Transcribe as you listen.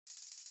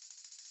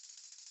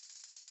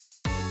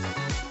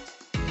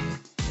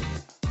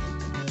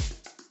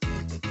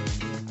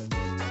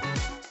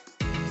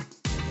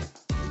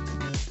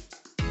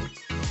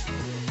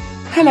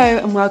Hello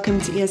and welcome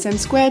to ESM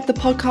Squared, the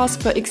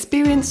podcast for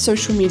experienced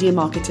social media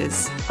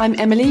marketers. I'm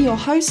Emily, your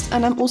host,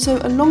 and I'm also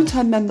a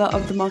long-term member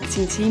of the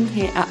marketing team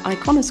here at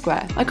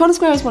Iconosquare.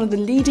 Iconosquare is one of the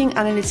leading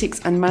analytics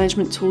and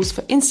management tools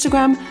for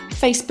Instagram,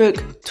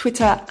 Facebook,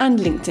 Twitter, and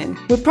LinkedIn.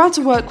 We're proud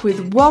to work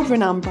with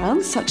world-renowned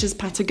brands such as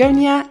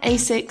Patagonia,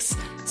 ASICS,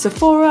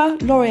 Sephora,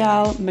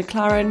 L'Oreal,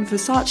 McLaren,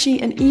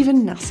 Versace, and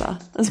even NASA,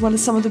 as well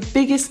as some of the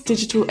biggest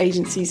digital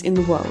agencies in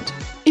the world.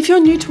 If you're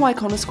new to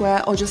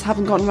Iconosquare or just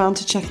haven't gotten around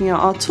to checking out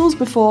our tools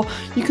before,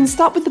 you can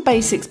start with the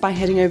basics by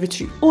heading over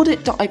to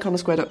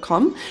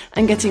audit.iconosquare.com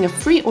and getting a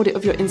free audit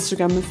of your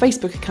Instagram and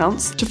Facebook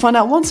accounts to find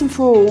out once and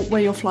for all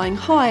where you're flying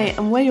high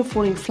and where you're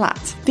falling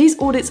flat. These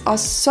audits are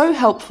so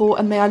helpful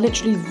and they are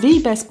literally the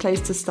best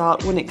place to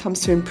start when it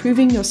comes to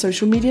improving your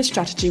social media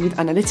strategy with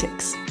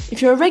analytics.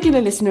 If you're a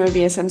regular listener of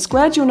ESM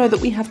Squared, you'll know that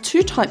we have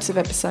two types of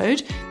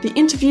episode: the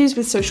interviews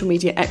with social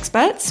media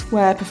experts,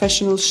 where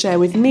professionals share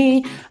with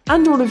me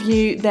and all of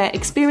you their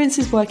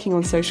experiences working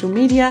on social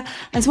media,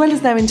 as well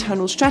as their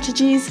internal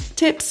strategies,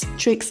 tips,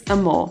 tricks,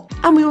 and more.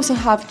 And we also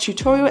have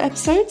tutorial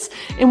episodes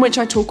in which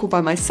I talk all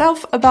by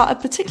myself about a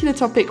particular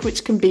topic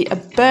which can be a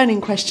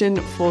burning question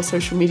for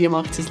social media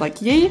marketers like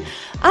you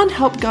and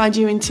help guide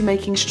you into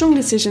making strong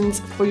decisions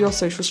for your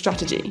social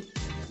strategy.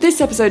 This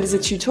episode is a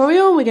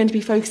tutorial. We're going to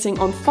be focusing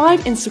on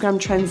 5 Instagram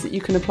trends that you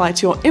can apply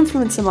to your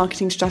influencer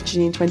marketing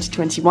strategy in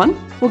 2021.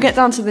 We'll get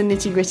down to the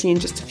nitty-gritty in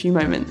just a few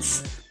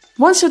moments.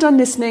 Once you're done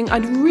listening,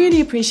 I'd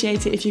really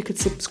appreciate it if you could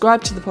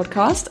subscribe to the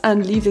podcast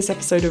and leave this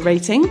episode a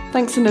rating.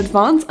 Thanks in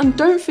advance, and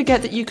don't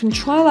forget that you can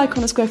trial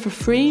Iconosquare for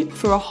free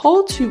for a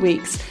whole 2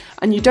 weeks,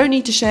 and you don't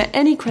need to share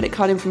any credit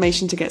card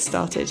information to get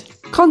started.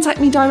 Contact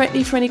me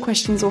directly for any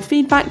questions or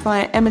feedback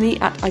via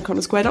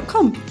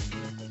emily@iconosquare.com.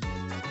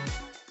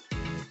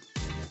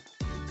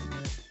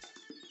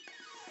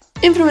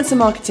 Influencer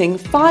marketing,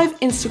 5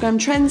 Instagram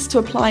trends to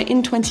apply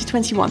in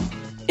 2021.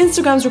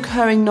 Instagram's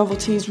recurring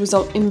novelties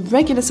result in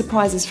regular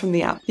surprises from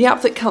the app. The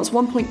app that counts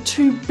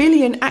 1.2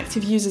 billion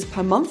active users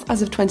per month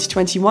as of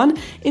 2021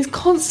 is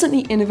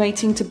constantly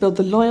innovating to build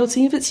the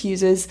loyalty of its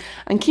users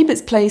and keep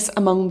its place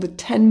among the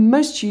 10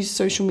 most used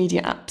social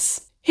media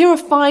apps. Here are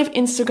 5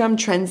 Instagram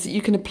trends that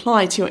you can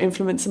apply to your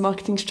influencer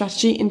marketing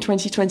strategy in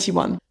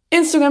 2021.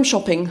 Instagram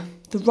shopping,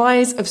 the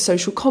rise of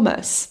social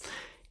commerce.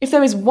 If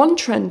there is one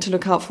trend to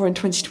look out for in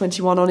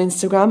 2021 on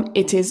Instagram,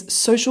 it is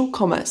social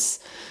commerce.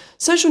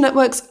 Social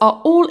networks are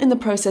all in the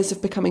process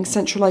of becoming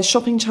centralized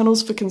shopping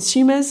channels for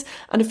consumers,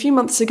 and a few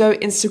months ago,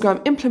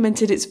 Instagram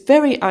implemented its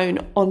very own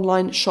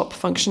online shop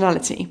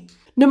functionality.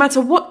 No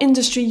matter what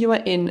industry you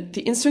are in,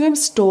 the Instagram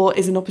store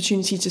is an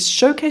opportunity to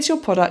showcase your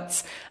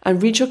products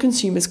and reach your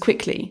consumers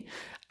quickly.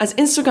 As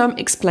Instagram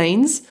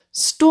explains,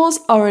 stores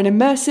are an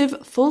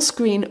immersive,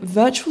 full-screen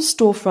virtual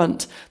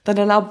storefront that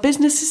allow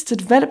businesses to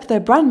develop their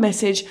brand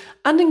message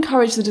and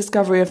encourage the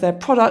discovery of their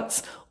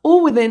products,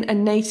 all within a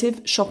native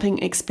shopping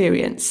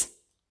experience.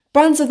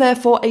 Brands are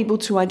therefore able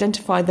to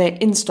identify their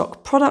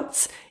in-stock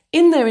products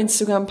in their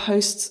Instagram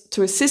posts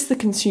to assist the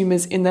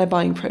consumers in their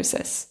buying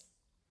process.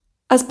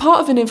 As part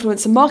of an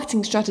influencer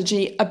marketing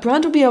strategy, a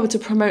brand will be able to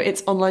promote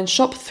its online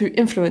shop through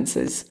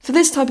influencers. For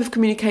this type of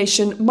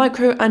communication,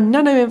 micro and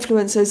nano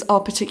influencers are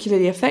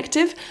particularly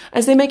effective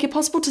as they make it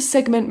possible to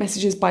segment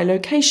messages by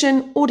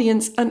location,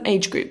 audience, and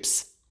age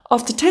groups.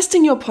 After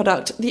testing your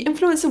product, the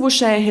influencer will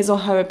share his or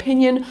her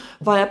opinion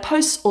via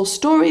posts or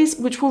stories,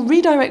 which will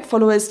redirect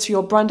followers to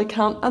your brand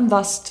account and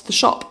thus to the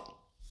shop.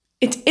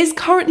 It is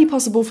currently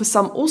possible for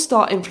some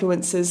all-star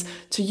influencers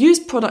to use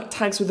product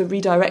tags with a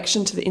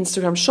redirection to the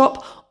Instagram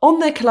shop on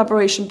their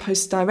collaboration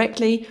posts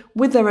directly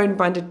with their own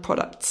branded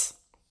products.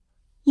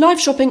 Live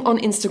shopping on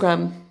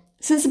Instagram.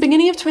 Since the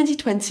beginning of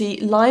 2020,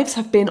 lives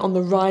have been on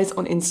the rise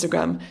on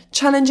Instagram.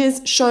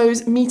 Challenges,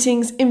 shows,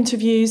 meetings,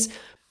 interviews.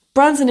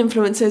 Brands and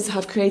influencers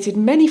have created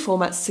many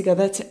formats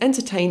together to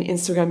entertain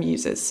Instagram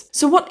users.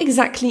 So what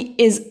exactly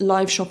is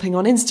live shopping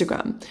on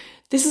Instagram?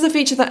 This is a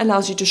feature that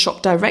allows you to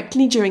shop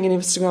directly during an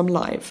Instagram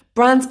Live.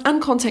 Brands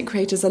and content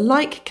creators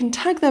alike can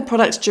tag their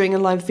products during a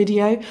live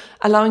video,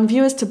 allowing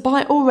viewers to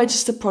buy or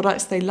register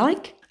products they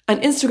like.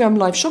 And Instagram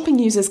Live shopping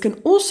users can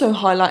also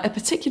highlight a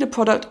particular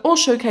product or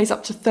showcase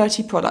up to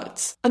 30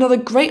 products. Another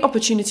great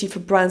opportunity for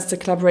brands to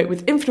collaborate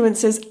with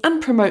influencers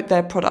and promote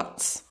their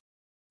products.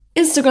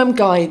 Instagram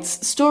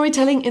Guides,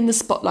 storytelling in the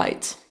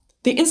spotlight.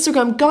 The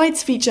Instagram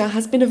Guides feature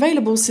has been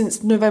available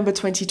since November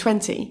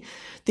 2020.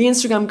 The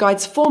Instagram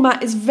Guides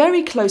format is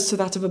very close to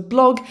that of a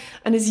blog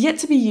and is yet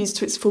to be used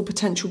to its full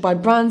potential by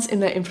brands in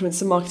their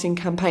influencer marketing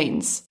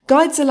campaigns.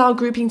 Guides allow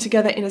grouping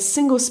together in a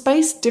single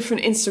space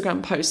different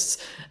Instagram posts,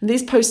 and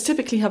these posts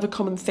typically have a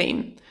common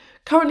theme.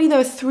 Currently, there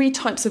are 3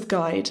 types of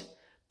guide.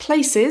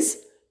 Places,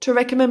 to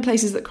recommend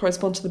places that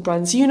correspond to the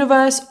brand's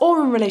universe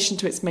or in relation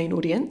to its main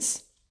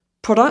audience.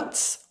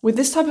 Products. With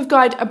this type of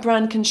guide, a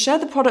brand can share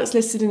the products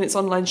listed in its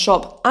online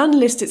shop and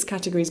list its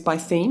categories by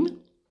theme.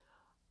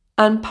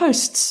 And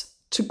posts,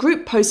 to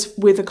group posts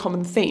with a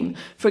common theme.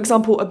 For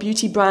example, a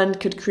beauty brand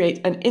could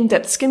create an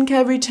in-depth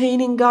skincare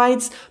routine in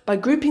guides by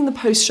grouping the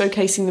posts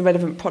showcasing the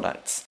relevant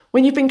products.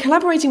 When you've been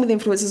collaborating with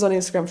influencers on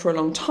Instagram for a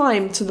long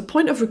time, to the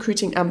point of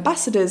recruiting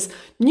ambassadors,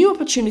 new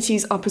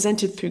opportunities are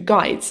presented through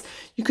guides.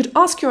 You could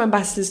ask your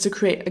ambassadors to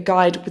create a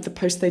guide with the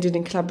post they did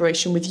in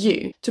collaboration with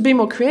you. To be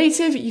more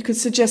creative, you could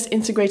suggest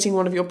integrating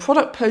one of your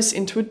product posts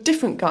into a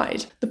different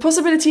guide. The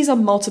possibilities are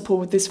multiple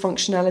with this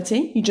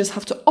functionality. You just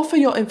have to offer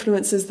your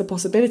influencers the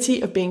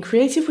possibility of being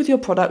creative with your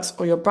products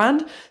or your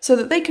brand so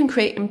that they can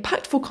create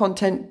impactful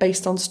content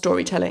based on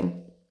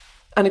storytelling.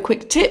 And a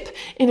quick tip,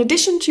 in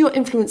addition to your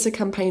influencer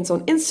campaigns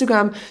on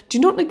Instagram, do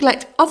not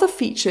neglect other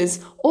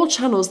features or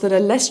channels that are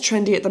less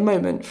trendy at the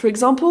moment. For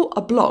example,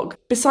 a blog.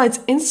 Besides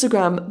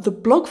Instagram, the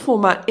blog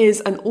format is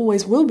and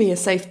always will be a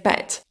safe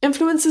bet.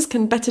 Influencers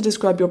can better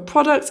describe your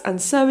products and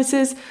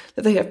services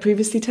that they have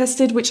previously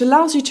tested, which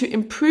allows you to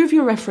improve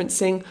your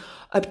referencing,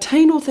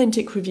 obtain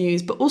authentic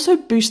reviews, but also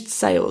boost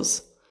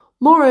sales.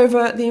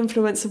 Moreover, the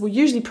influencer will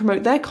usually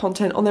promote their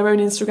content on their own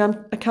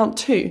Instagram account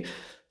too.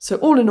 So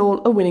all in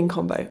all, a winning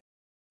combo.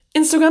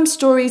 Instagram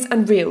Stories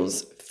and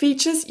Reels,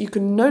 features you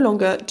can no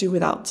longer do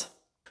without.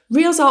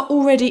 Reels are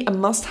already a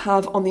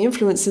must-have on the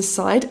influencer's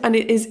side, and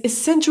it is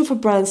essential for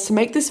brands to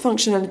make this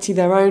functionality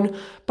their own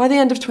by the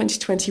end of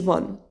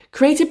 2021.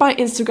 Created by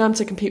Instagram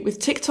to compete with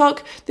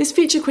TikTok, this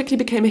feature quickly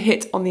became a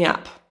hit on the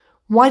app.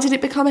 Why did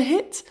it become a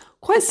hit?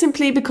 Quite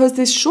simply because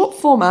this short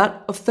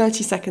format of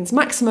 30 seconds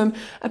maximum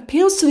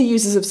appeals to the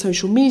users of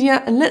social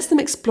media and lets them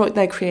exploit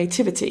their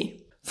creativity.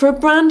 For a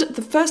brand,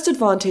 the first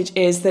advantage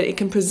is that it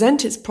can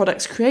present its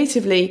products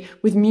creatively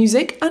with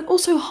music and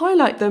also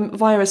highlight them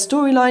via a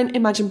storyline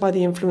imagined by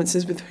the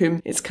influencers with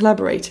whom it's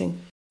collaborating.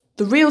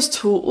 The Reels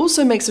tool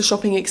also makes the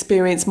shopping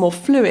experience more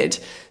fluid,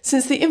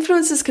 since the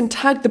influencers can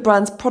tag the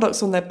brand's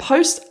products on their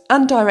post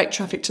and direct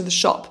traffic to the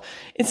shop.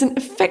 It's an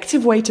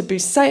effective way to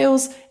boost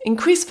sales,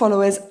 increase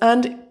followers,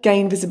 and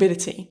gain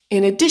visibility.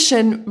 In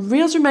addition,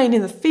 Reels remain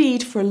in the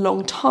feed for a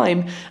long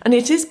time, and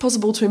it is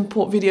possible to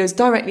import videos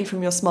directly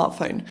from your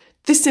smartphone.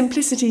 This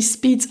simplicity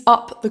speeds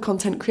up the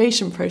content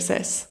creation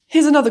process.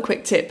 Here's another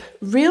quick tip.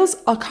 Reels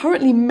are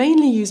currently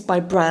mainly used by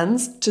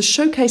brands to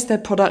showcase their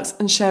products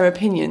and share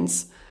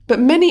opinions, but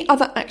many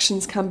other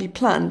actions can be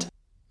planned.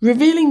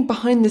 Revealing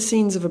behind the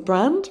scenes of a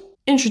brand,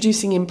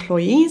 introducing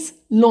employees,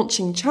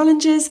 launching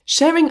challenges,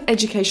 sharing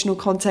educational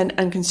content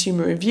and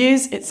consumer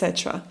reviews,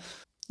 etc.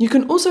 You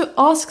can also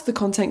ask the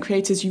content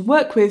creators you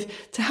work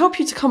with to help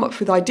you to come up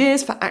with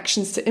ideas for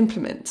actions to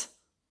implement.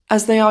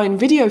 As they are in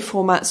video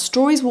format,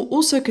 stories will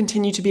also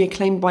continue to be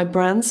acclaimed by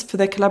brands for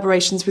their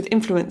collaborations with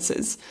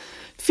influencers.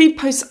 Feed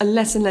posts are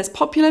less and less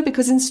popular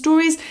because in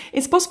stories,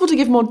 it's possible to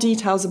give more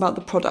details about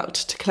the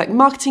product, to collect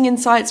marketing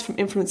insights from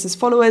influencers'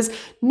 followers,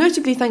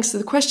 notably thanks to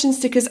the question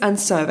stickers and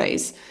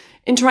surveys.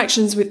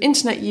 Interactions with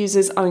internet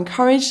users are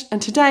encouraged,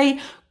 and today,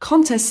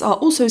 contests are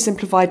also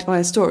simplified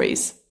via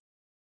stories.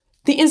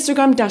 The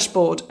Instagram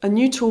Dashboard, a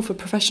new tool for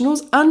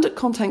professionals and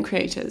content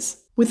creators.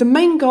 With the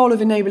main goal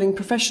of enabling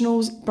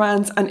professionals,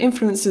 brands, and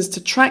influencers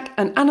to track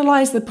and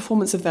analyse the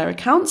performance of their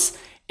accounts,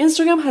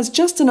 Instagram has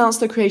just announced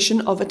the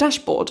creation of a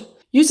dashboard.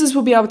 Users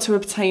will be able to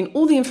obtain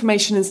all the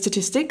information and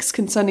statistics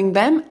concerning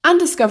them and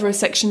discover a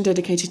section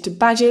dedicated to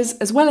badges,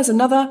 as well as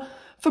another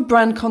for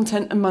brand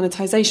content and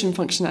monetization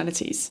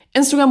functionalities.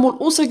 Instagram will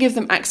also give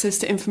them access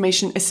to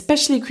information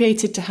especially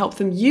created to help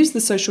them use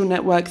the social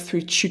network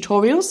through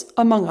tutorials,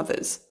 among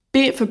others.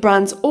 Be it for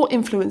brands or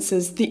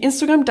influencers, the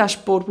Instagram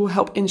dashboard will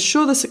help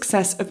ensure the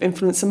success of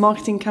influencer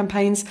marketing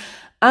campaigns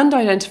and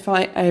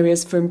identify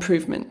areas for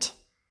improvement.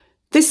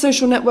 This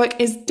social network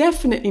is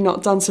definitely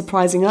not done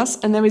surprising us,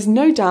 and there is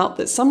no doubt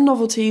that some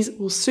novelties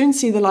will soon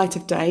see the light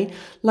of day,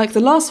 like the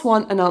last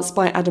one announced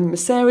by Adam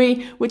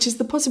Mosseri, which is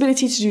the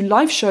possibility to do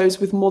live shows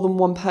with more than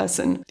one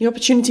person, the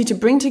opportunity to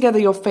bring together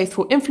your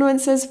faithful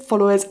influencers,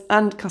 followers,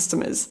 and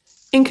customers.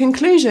 In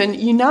conclusion,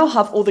 you now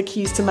have all the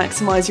keys to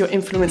maximize your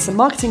influencer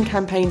marketing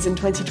campaigns in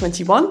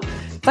 2021,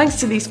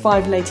 thanks to these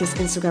 5 latest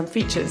Instagram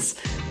features.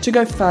 To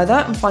go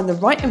further and find the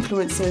right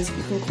influencers,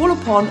 you can call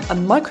upon a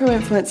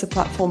micro-influencer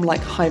platform like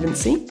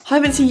Hivency.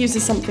 Hivency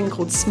uses something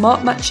called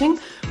Smart Matching,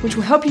 which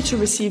will help you to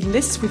receive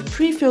lists with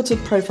pre-filtered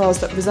profiles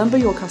that resemble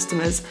your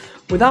customers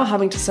without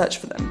having to search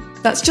for them.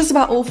 That's just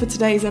about all for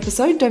today's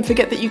episode. Don't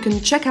forget that you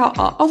can check out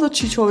our other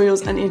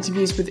tutorials and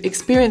interviews with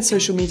experienced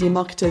social media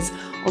marketers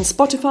on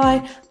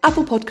Spotify,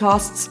 Apple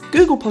Podcasts,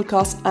 Google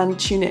Podcasts, and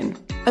TuneIn.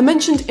 I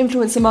mentioned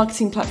influencer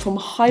marketing platform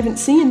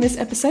Hivency in this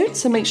episode,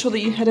 so make sure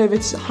that you head over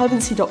to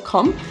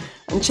hivency.com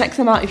and check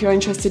them out if you're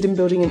interested in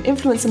building an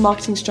influencer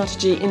marketing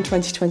strategy in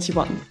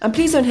 2021. And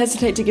please don't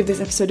hesitate to give this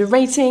episode a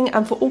rating,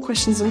 and for all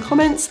questions and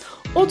comments,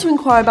 or to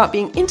inquire about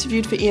being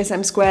interviewed for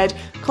ESM Squared,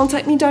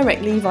 contact me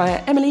directly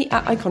via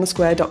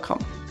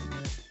emily@iconosquare.com.